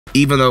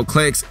Even though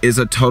CLIX is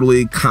a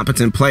totally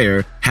competent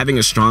player, having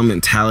a strong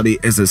mentality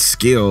is a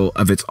skill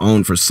of its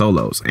own for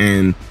solos,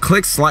 and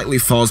CLIX slightly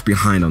falls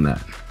behind on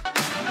that.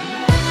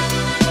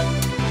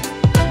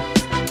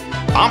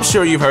 I'm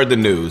sure you've heard the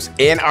news.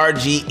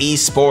 NRG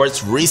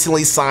Esports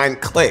recently signed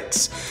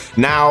CLIX.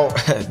 Now,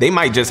 they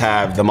might just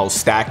have the most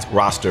stacked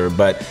roster,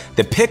 but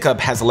the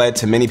pickup has led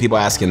to many people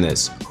asking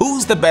this: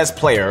 who's the best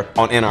player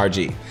on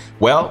NRG?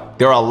 Well,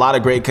 there are a lot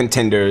of great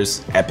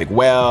contenders. Epic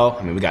Well,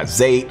 we got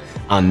Zate,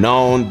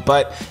 Unknown,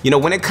 but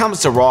when it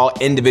comes to raw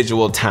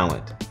individual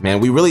talent, man,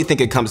 we really think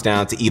it comes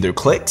down to either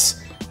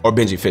CLIX or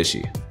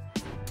BENJYFISHY.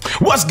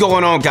 What's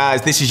going on,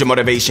 guys? This is your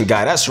motivation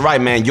guy. That's right,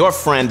 man. Your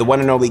friend, the one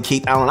and only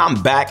Keith Allen.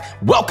 I'm back.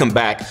 Welcome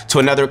back to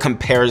another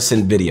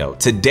comparison video.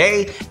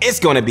 Today, it's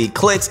going to be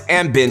CLIX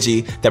and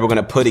Benji that we're going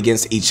to put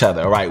against each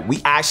other. All right, we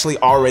actually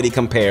already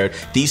compared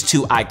these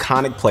two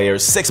iconic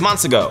players 6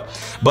 months ago,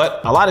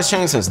 but a lot has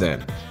changed since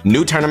then.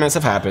 New tournaments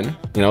have happened.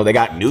 They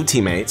got new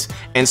teammates,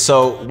 and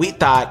so we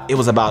thought it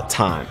was about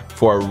time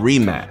for a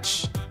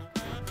rematch.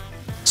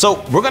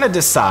 So we're gonna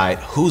decide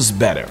who's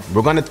better.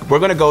 We're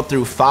gonna go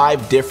through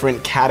 5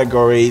 different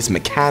categories: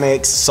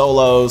 mechanics,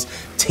 solos,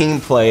 team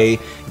play,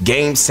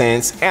 game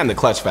sense, and the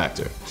clutch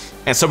factor.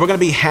 And so we're gonna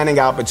be handing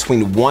out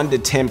between 1 to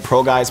 10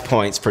 ProGuides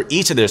points for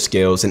each of their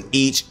skills in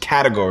each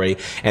category.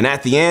 And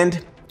at the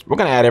end, we're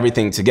gonna add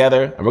everything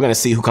together and we're gonna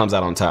see who comes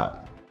out on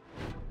top.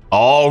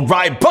 All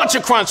right, Bunch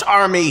of Crunch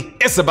Army,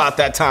 it's about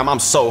that time. I'm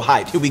so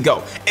hyped. Here we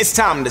go. It's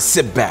time to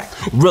sit back,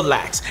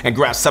 relax, and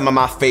grab some of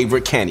my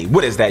favorite candy.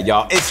 What is that,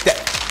 y'all? It's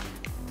that.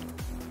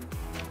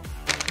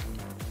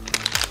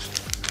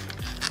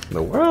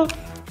 The world?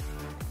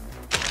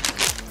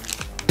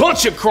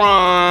 Bunch of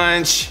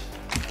Crunch!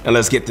 And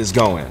let's get this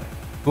going.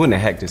 Who in the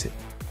heck is it?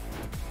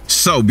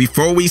 So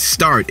before we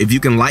start, if you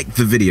can like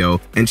the video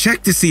and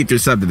check to see if you're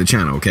subbed to the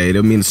channel, okay?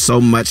 It'll mean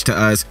so much to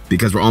us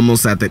because we're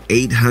almost at that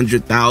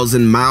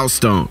 800,000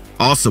 milestone.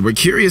 Also, we're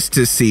curious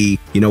to see,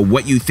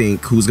 what you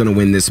think, who's gonna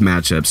win this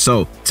matchup.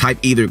 So type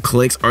either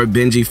CLIX or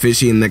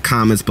BENJYFISHY in the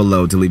comments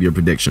below to leave your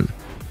prediction.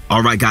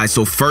 All right, guys,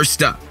 so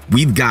first up,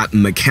 we've got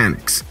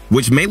mechanics,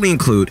 which mainly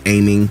include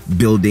aiming,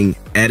 building,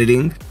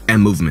 editing,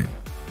 and movement.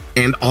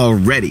 And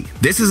already,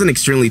 this is an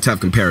extremely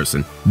tough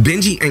comparison.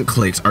 Benji and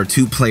CLIX are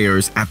 2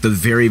 players at the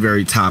very,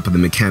 very top of the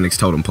mechanics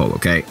totem pole,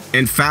 okay?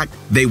 In fact,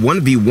 they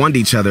 1v1'd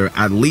each other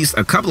at least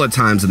a couple of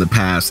times in the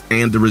past,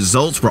 and the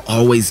results were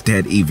always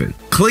dead even.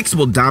 CLIX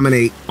will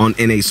dominate on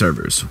NA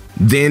servers.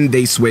 Then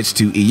they switch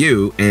to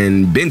EU,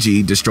 and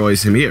Benji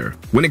destroys him here.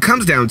 When it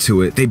comes down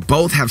to it, they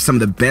both have some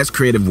of the best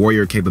creative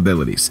warrior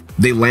capabilities.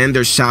 They land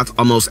their shots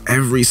almost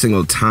every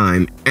single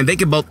time, and they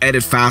can both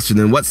edit faster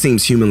than what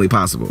seems humanly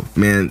possible.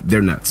 Man,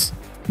 they're nuts.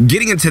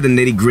 Getting into the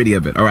nitty-gritty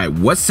of it, all right,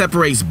 what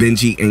separates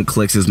Benji and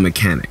CLIX's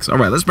mechanics? All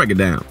right, let's break it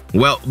down.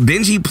 Well,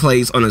 Benji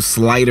plays on a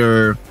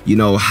slighter,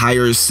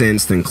 higher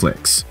sense than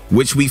CLIX,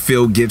 which we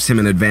feel gives him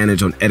an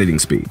advantage on editing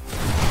speed.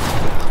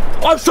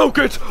 I'm so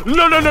good!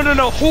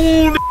 No,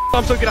 holy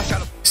I'm so good, I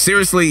shot him.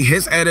 Seriously,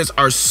 his edits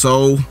are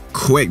so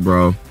quick,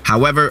 bro.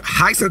 However,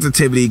 high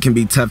sensitivity can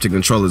be tough to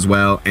control as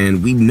well,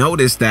 and we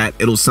noticed that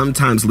it'll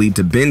sometimes lead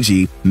to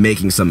Benji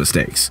making some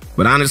mistakes.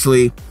 But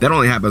honestly, that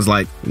only happens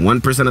like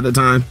 1% of the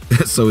time,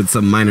 so it's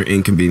a minor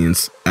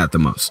inconvenience at the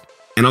most.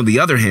 And on the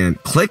other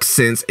hand, CLIX's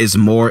sense is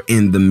more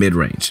in the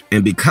mid-range,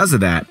 and because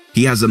of that,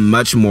 he has a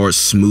much more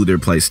smoother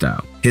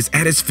playstyle. His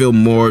edits feel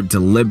more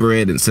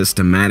deliberate and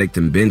systematic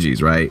than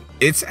Benji's, right?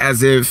 It's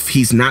as if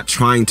he's not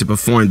trying to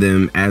perform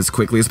them as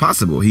quickly as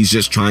possible. He's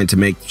just trying to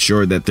make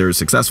sure that they're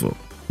successful.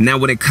 Now,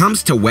 when it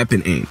comes to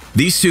weapon aim,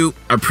 these 2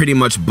 are pretty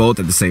much both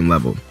at the same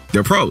level.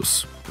 They're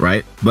pros,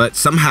 right? But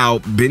somehow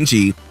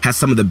Benji has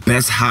some of the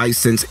best high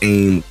sense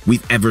aim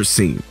we've ever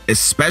seen,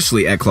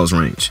 especially at close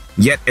range.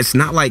 Yet it's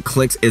not like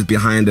CLIX is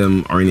behind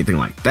him or anything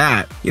like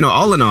that.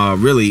 All in all,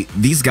 really,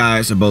 these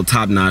guys are both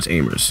top-notch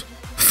aimers.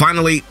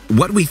 Finally,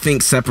 what we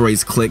think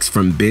separates CLIX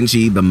from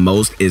Benji the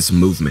most is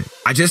movement.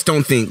 I just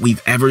don't think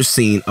we've ever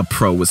seen a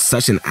pro with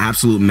such an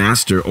absolute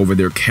master over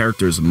their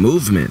character's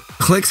movement.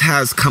 CLIX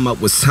has come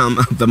up with some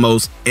of the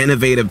most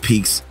innovative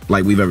peaks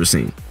like we've ever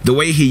seen. The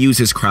way he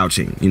uses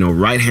crouching,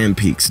 right-hand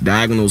peeks,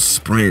 diagonal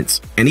sprints,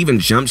 and even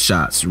jump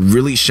shots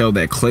really show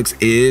that CLIX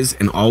is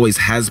and always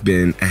has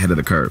been ahead of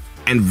the curve.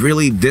 And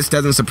really, this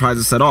doesn't surprise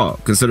us at all,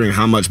 considering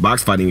how much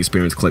box fighting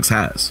experience CLIX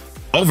has.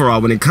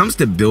 Overall, when it comes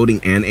to building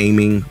and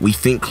aiming, we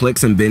think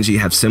CLIX and Benji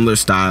have similar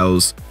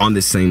styles on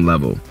the same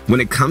level.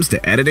 When it comes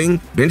to editing,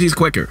 Benji's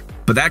quicker,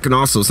 but that can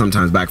also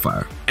sometimes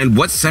backfire. And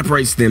what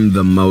separates them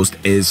the most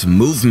is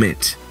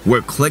movement,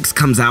 where CLIX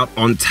comes out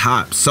on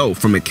top. So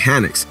for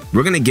mechanics,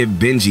 we're gonna give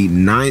Benji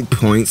 9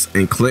 points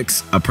and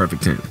CLIX a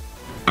perfect 10.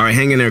 All right,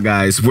 hang in there,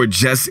 guys. We're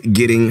just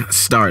getting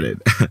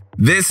started.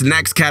 This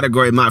next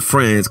category, my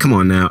friends, come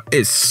on now,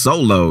 is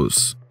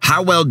solos.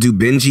 How well do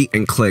Benji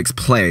and CLIX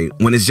play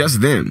when it's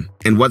just them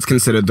in what's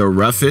considered the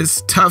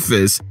roughest,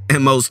 toughest,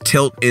 and most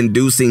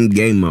tilt-inducing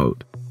game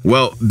mode?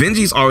 Well,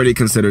 Benji's already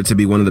considered to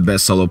be one of the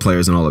best solo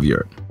players in all of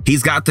Europe.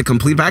 He's got the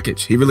complete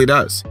package, he really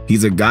does.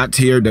 He's a god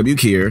tier W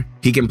keyer,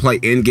 he can play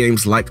in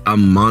games like a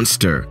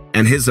monster,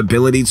 and his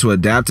ability to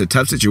adapt to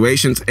tough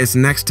situations is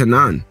next to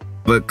none.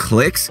 But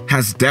CLIX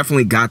has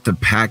definitely got the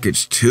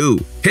package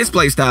too. His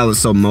playstyle is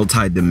so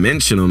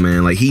multi-dimensional,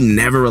 man. Like, he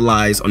never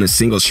relies on a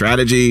single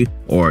strategy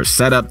or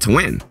setup to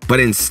win,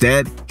 but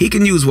instead, he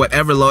can use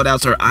whatever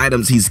loadouts or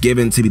items he's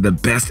given to be the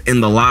best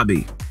in the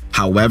lobby.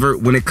 However,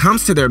 when it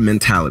comes to their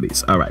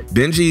mentalities, all right,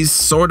 Benji's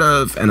sort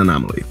of an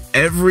anomaly.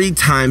 Every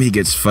time he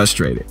gets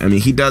frustrated, I mean,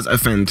 he does a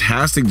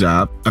fantastic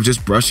job of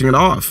just brushing it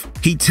off.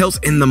 He tilts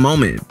in the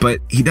moment,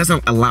 but he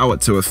doesn't allow it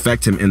to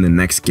affect him in the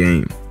next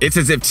game. It's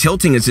as if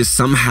tilting is just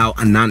somehow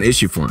a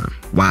non-issue for him.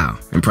 Wow,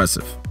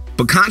 impressive.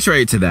 But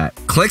contrary to that,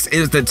 CLIX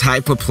is the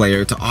type of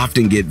player to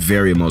often get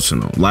very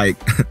emotional. Like,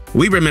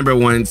 we remember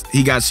once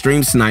he got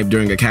stream sniped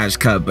during a cash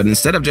cup, but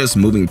instead of just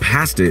moving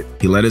past it,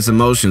 he let his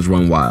emotions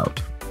run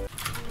wild.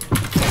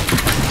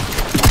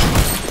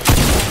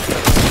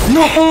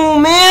 No,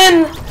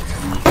 man!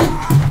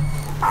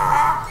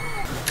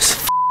 It's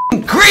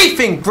f***ing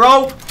griefing,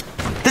 bro!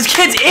 This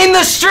kid's in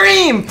the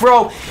stream,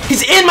 bro!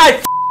 He's in my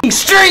f***ing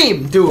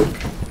stream, dude!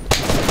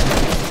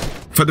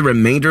 For the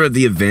remainder of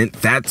the event,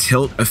 that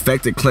tilt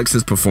affected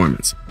CLIX's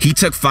performance. He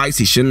took fights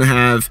he shouldn't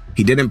have,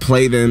 he didn't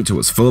play them to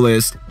his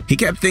fullest, he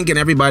kept thinking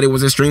everybody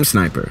was a stream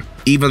sniper.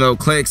 Even though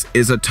CLIX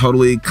is a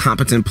totally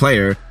competent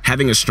player,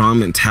 having a strong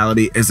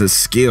mentality is a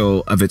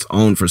skill of its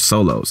own for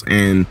solos,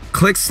 and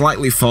CLIX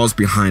slightly falls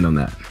behind on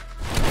that.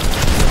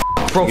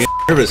 Bro,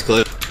 nervous,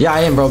 CLIX. Yeah, I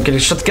am, bro.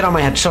 Get on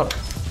my head, shut up.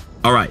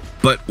 Alright,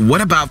 but what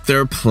about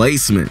their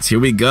placements? Here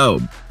we go.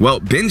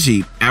 Well,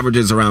 Benji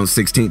averages around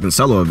 16th in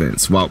solo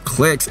events, while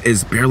CLIX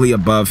is barely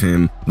above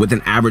him with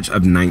an average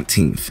of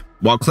 19th.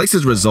 While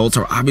CLIX's results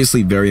are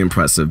obviously very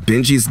impressive,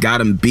 Benji's got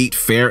him beat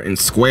fair and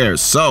square,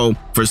 so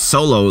for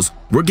solos,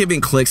 we're giving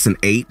CLIX an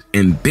 8,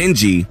 and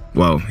Benji,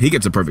 well, he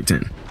gets a perfect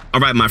 10.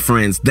 Alright, my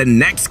friends, the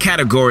next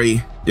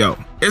category,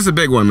 it's a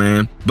big one,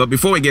 man. But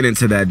before we get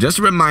into that, just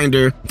a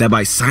reminder that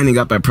by signing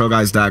up at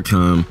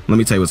ProGuides.com, let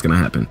me tell you what's gonna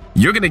happen.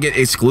 You're gonna get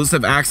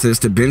exclusive access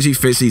to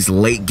BENJYFISHY's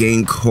late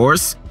game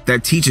course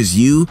that teaches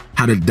you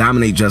how to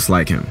dominate just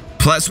like him.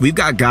 Plus, we've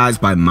got guides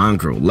by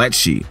Mongrel,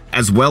 Letshi,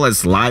 as well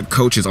as live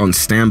coaches on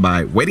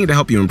standby waiting to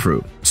help you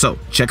improve. So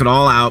check it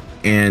all out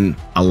and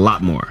a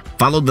lot more.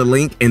 Follow the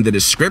link in the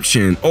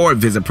description or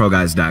visit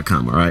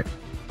ProGuides.com, alright?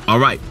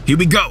 Alright, here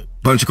we go.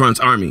 Bunch of Crunch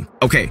Army.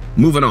 Okay,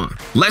 moving on.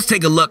 Let's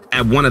take a look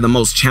at one of the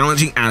most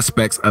challenging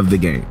aspects of the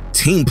game,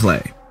 team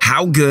play.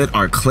 How good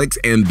are CLIX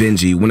and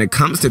Benji when it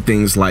comes to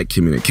things like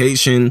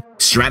communication,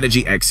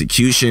 strategy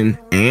execution,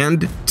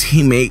 and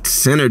teammate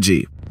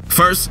synergy?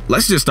 First,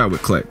 let's just start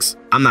with CLIX.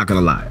 I'm not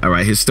gonna lie,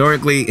 alright?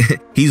 Historically,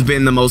 he's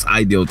been the most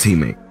ideal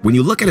teammate. When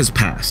you look at his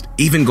past,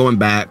 even going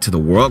back to the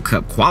World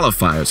Cup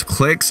qualifiers,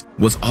 CLIX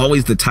was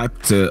always the type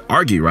to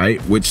argue,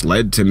 right? Which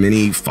led to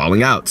many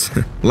falling outs.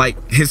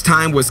 Like his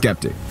time with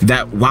Skeptic,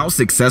 that while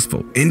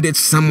successful, ended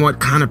somewhat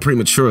kind of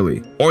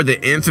prematurely. Or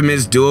the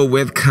infamous duel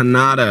with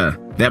Kanata,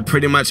 that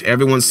pretty much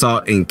everyone saw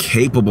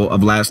incapable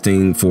of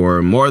lasting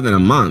for more than a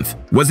month.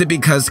 Was it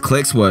because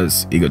CLIX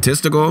was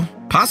egotistical?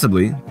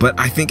 Possibly, but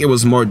I think it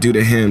was more due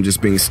to him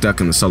just being stuck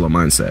in the solo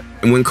mindset.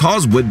 And when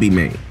calls would be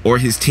made, or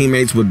his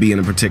teammates would be in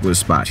a particular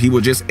spot, he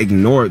would just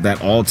ignore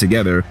that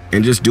altogether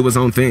and just do his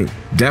own thing.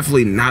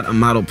 Definitely not a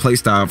model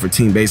playstyle for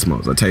team base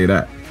modes, I'll tell you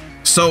that.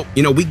 So,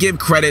 we give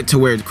credit to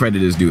where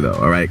credit is due though,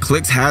 alright?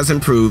 CLIX has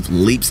improved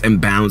leaps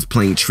and bounds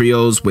playing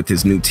trios with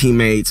his new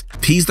teammates.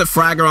 He's the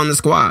fragger on the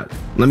squad.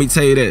 Let me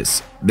tell you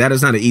this, that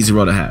is not an easy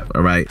role to have,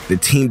 alright? The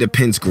team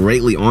depends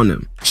greatly on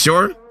him.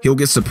 Sure, he'll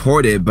get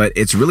supported, but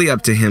it's really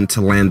up to him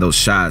to land those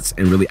shots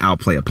and really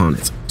outplay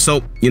opponents.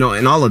 So, in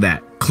all of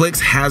that, CLIX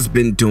has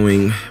been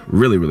doing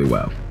really, really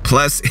well.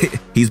 Plus,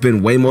 he's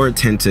been way more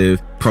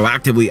attentive,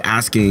 proactively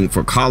asking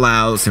for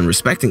callouts and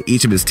respecting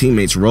each of his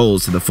teammates'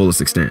 roles to the fullest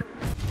extent.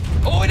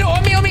 Oh, no,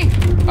 on me.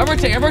 I'm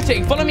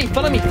rotating. Follow me.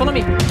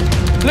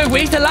 Look, we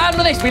need to land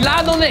on this. We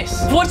land on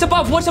this. What's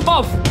above?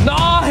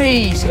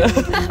 Nice.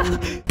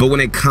 But when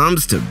it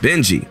comes to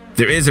Benji,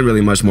 there isn't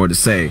really much more to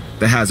say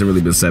that hasn't really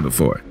been said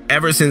before.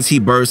 Ever since he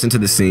burst into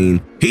the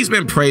scene, he's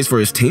been praised for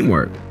his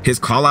teamwork. His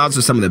callouts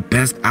are some of the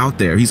best out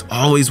there. He's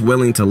always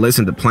willing to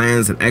listen to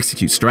plans and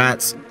execute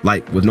strats,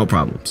 like with no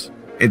problems.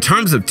 In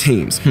terms of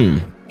teams,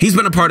 he's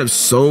been a part of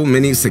so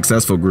many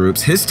successful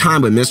groups. His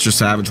time with Mr.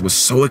 Savage was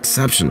so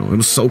exceptional. It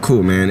was so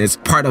cool, man. It's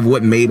part of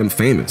what made him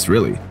famous,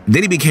 really.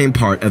 Then he became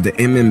part of the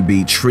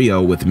MMB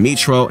trio with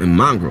Mitro and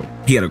Mongrel.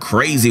 He had a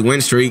crazy win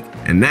streak,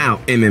 and now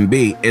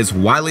MMB is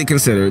widely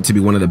considered to be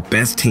one of the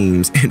best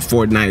teams in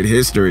Fortnite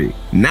history.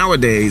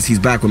 Nowadays, he's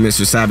back with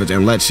Mr. Savage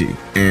and Letshi,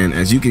 and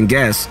as you can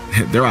guess,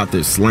 they're out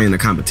there slaying the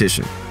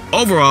competition.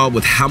 Overall,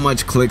 with how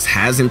much CLIX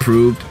has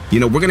improved,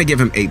 we're gonna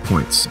give him 8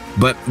 points.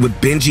 But with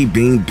Benji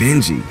being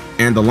Benji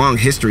and the long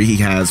history he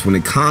has when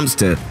it comes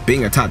to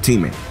being a top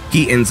teammate,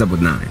 he ends up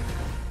with 9.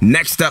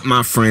 Next up,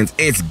 my friends,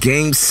 it's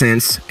game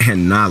sense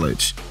and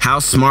knowledge. How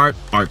smart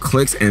are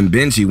CLIX and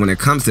Benji when it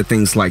comes to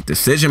things like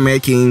decision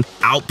making,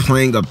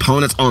 outplaying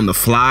opponents on the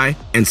fly,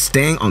 and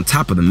staying on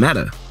top of the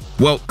meta?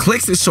 Well,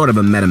 CLIX is sort of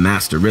a meta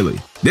master, really.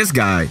 This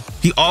guy,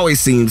 he always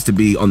seems to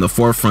be on the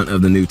forefront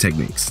of the new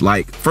techniques.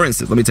 Like, for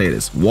instance, let me tell you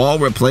this, wall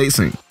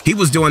replacing. He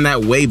was doing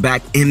that way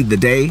back in the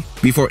day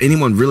before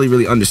anyone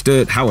really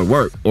understood how it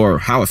worked or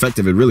how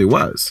effective it really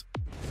was.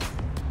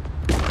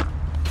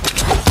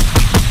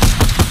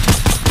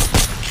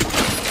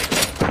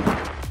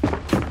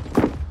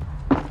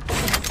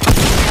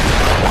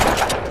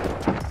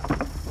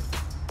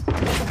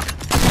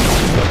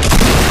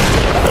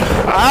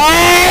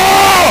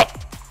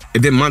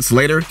 And then months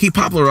later, he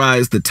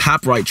popularized the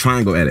top right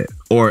triangle edit,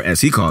 or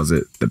as he calls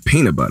it, the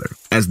peanut butter,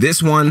 as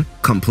this one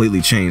completely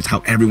changed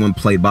how everyone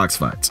played box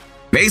fights.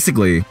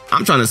 Basically,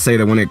 I'm trying to say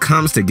that when it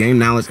comes to game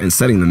knowledge and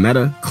setting the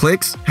meta,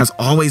 CLIX has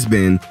always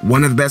been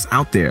one of the best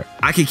out there.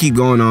 I could keep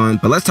going on,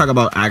 but let's talk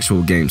about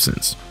actual game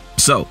sense.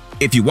 So,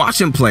 if you watch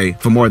him play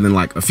for more than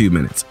like a few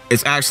minutes,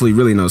 it's actually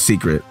really no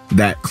secret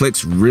that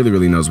CLIX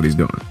really knows what he's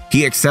doing.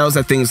 He excels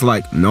at things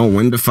like knowing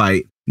when to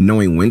fight,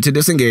 knowing when to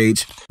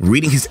disengage,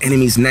 reading his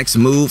enemy's next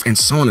move, and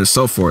so on and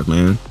so forth,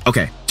 man.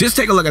 Okay, just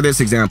take a look at this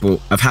example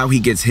of how he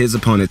gets his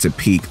opponent to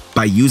peek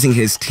by using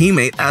his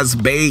teammate as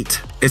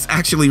bait. It's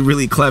actually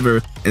really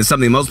clever and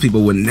something most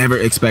people would never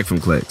expect from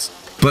CLIX.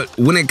 But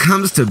when it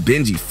comes to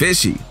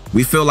BENJYFISHY,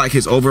 we feel like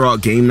his overall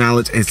game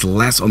knowledge is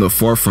less on the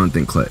forefront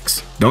than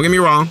CLIX. Don't get me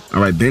wrong,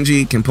 alright,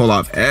 Benji can pull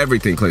off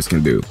everything CLIX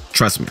can do.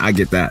 Trust me, I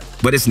get that.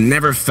 But it's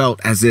never felt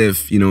as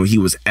if, he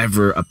was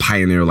ever a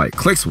pioneer like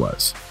CLIX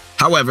was.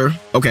 However,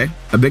 okay,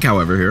 a big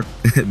however here,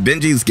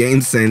 Benji's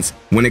game sense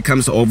when it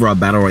comes to overall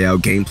Battle Royale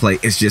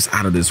gameplay is just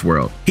out of this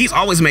world. He's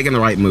always making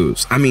the right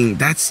moves. I mean,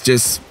 that's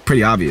just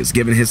pretty obvious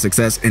given his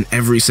success in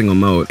every single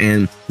mode.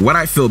 And what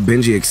I feel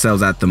Benji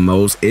excels at the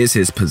most is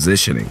his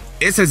positioning.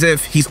 It's as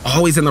if he's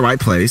always in the right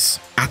place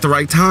at the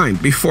right time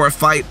before a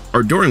fight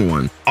or during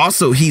one.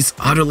 Also, he's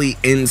utterly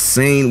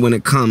insane when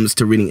it comes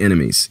to reading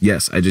enemies.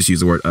 Yes, I just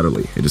used the word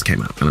utterly. It just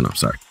came out. I don't know,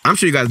 sorry. I'm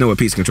sure you guys know what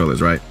piece control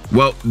is, right?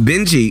 Well,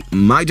 Benji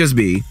might just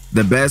be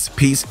the best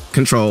piece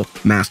control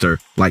master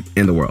like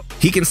in the world.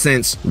 He can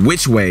sense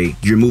which way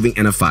you're moving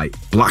in a fight,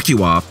 block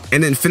you off,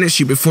 and then finish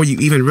you before you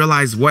even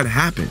realize what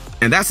happened.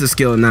 And that's a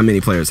skill not many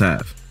players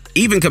have.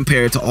 Even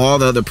compared to all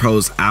the other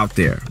pros out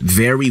there,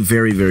 very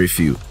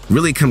few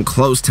really come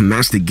close to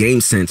match the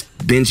game sense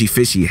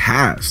BENJYFISHY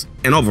has.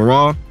 And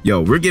overall,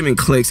 we're giving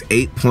CLIX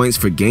 8 points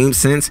for game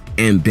sense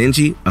and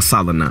Benji a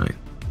solid 9.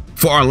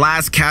 For our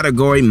last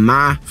category,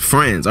 my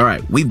friends, all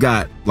right, we've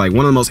got like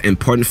one of the most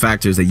important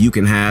factors that you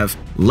can have.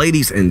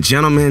 Ladies and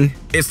gentlemen,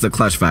 it's the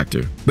clutch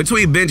factor.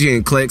 Between Benji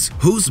and CLIX,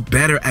 who's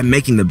better at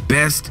making the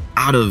best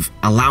out of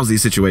a lousy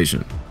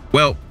situation?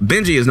 Well,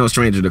 Benji is no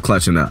stranger to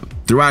clutching up.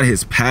 Throughout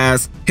his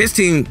past, his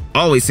team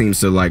always seems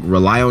to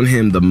rely on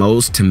him the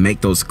most to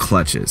make those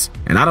clutches.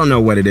 And I don't know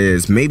what it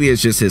is. Maybe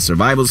it's just his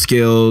survival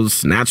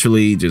skills,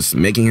 naturally just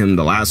making him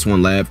the last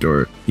one left,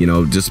 or,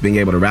 just being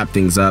able to wrap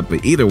things up.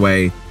 But either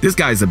way, this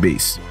guy's a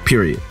beast,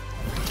 period.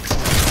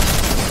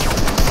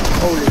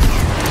 Holy.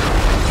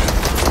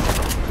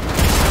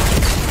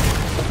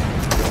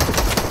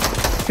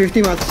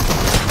 50 months.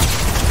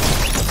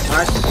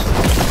 Nice.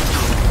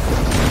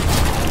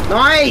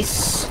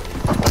 Nice!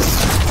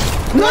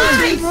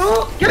 Nice,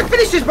 bro! Gotta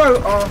finish this, bro!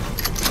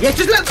 Yeah,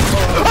 just let.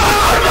 Oh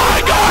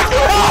my god!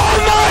 Oh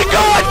my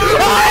god!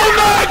 Oh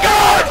my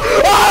god!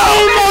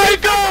 Oh my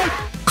god!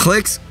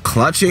 CLIX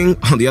clutching,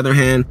 on the other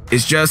hand,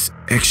 is just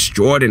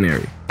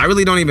extraordinary. I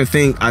really don't even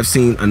think I've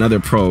seen another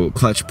pro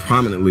clutch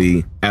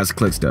prominently as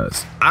CLIX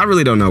does. I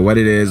really don't know what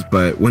it is,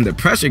 but when the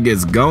pressure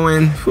gets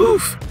going,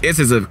 it's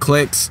as if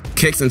CLIX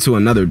kicks into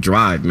another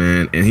drive,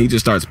 man, and he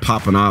just starts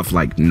popping off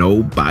like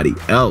nobody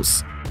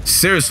else.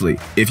 Seriously,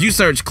 if you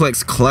search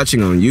CLIX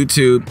clutching on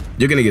YouTube,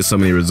 you're gonna get so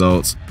many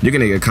results. You're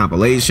gonna get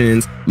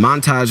compilations,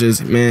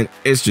 montages, man,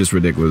 it's just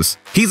ridiculous.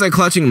 He's a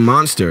clutching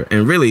monster,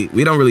 and really,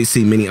 we don't really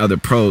see many other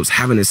pros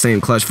having the same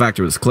clutch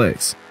factor as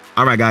CLIX.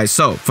 Alright guys,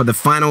 so for the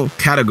final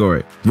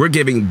category, we're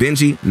giving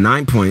Benji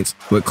 9 points,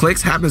 but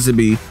CLIX happens to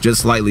be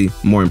just slightly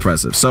more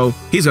impressive, so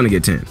he's gonna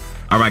get 10.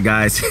 Alright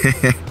guys,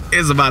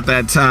 it's about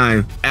that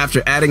time.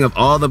 After adding up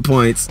all the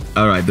points,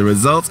 alright, the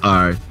results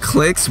are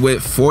CLIX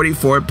with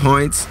 44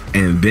 points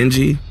and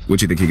Benji,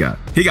 what you think he got?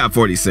 He got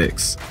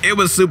 46. It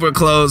was super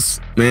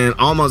close, man,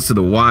 almost to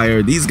the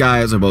wire. These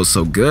guys are both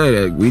so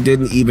good. We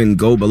didn't even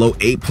go below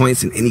 8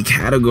 points in any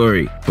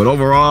category. But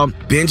overall,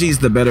 Benji's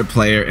the better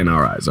player in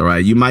our eyes,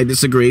 alright? You might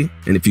disagree,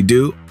 and if you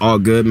do, all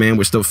good, man,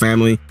 we're still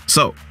family.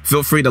 So,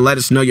 feel free to let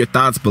us know your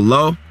thoughts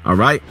below,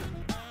 alright?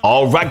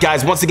 All right,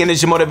 guys, once again,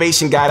 it's your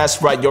motivation guy.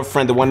 That's right, your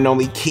friend, the one and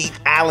only Keith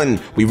Allen.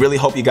 We really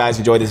hope you guys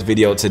enjoyed this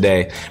video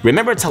today.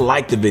 Remember to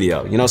like the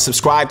video,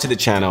 subscribe to the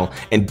channel,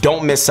 and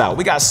don't miss out.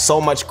 We got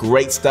so much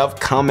great stuff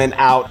coming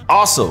out.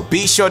 Also,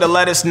 be sure to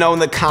let us know in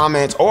the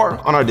comments or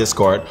on our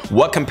Discord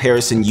what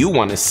comparison you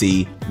want to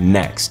see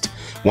next.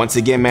 Once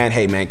again, man,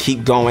 hey, man,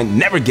 keep going.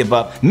 Never give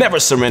up. Never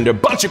surrender.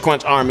 Bunch of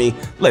Crunch Army.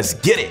 Let's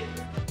get it.